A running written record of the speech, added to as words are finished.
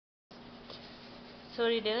So what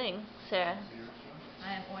are you doing, Sarah?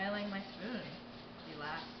 I am oiling my spoon. The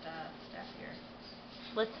last step here.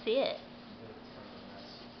 Let's see it.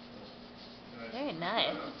 Very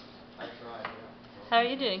nice. How are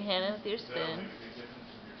you doing, Hannah, with your spoon?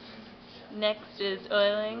 Next is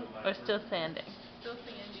oiling or still sanding? Still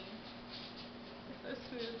sanding. They're so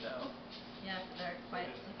smooth though. Yeah, they're quite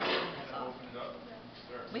surprisingly soft.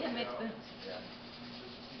 We have made spoons.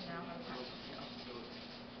 We now have a practice skill.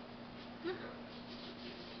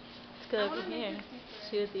 Let's go over here,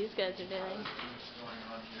 see what these guys are doing.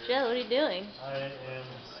 Joe, what are you doing? I am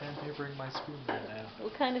sandpapering my spoon right now.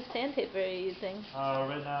 What kind of sandpaper are you using?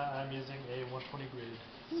 Right now I'm using a 120 grade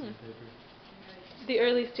sandpaper. The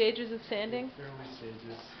early stages of sanding? The early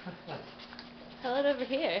stages. Tell it over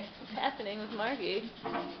here. What's happening with Margie? I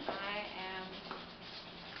am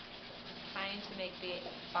trying to make the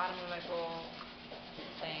bottom of my bowl the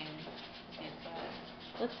same inside.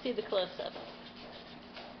 Let's see the close-up.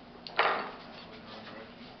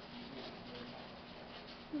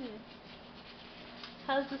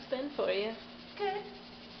 How's this been for you? Good.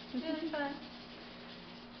 Really fun.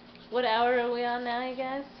 What hour are we on now, you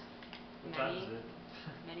guys?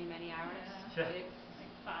 Many hours. Yeah. Like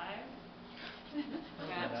 5.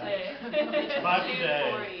 Yeah. 5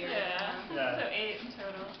 today. Yeah. So 8 in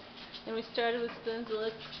total. And we started with spoons that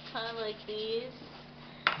look kind of like these.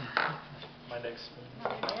 My next spoon.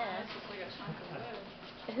 Yeah. It's like a chunk of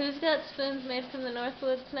wood. Who's got spoons made from the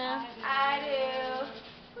Northwoods now? I do.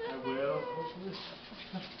 I will, hopefully.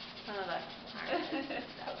 Some of us.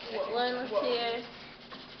 One was here.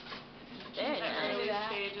 Very nice. Early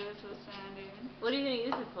stages of sanding. What are you going to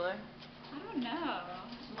use it for? I don't know.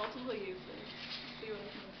 Multiple uses. See what I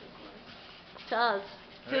can use it for. Taz,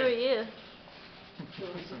 who are you?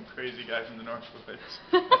 Some crazy guy from the Northwoods.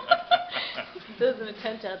 There was an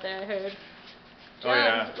attempt out there, I heard. John, Oh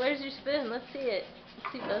yeah. where's your spoon? Let's see it.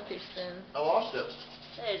 Let's see both your spoons. I lost it.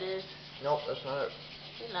 There it is. Nope, that's not it.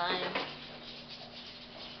 You're lying.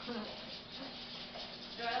 Do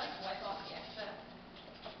I like wipe off the excess?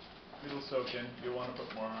 It'll soak in. You'll want to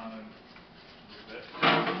put more on in a bit. Oh,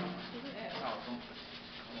 don't put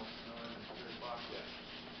almost 3 o'clock yet.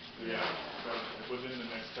 So yeah, within the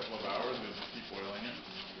next couple of hours, you'll just keep boiling it.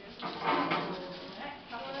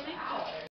 How long?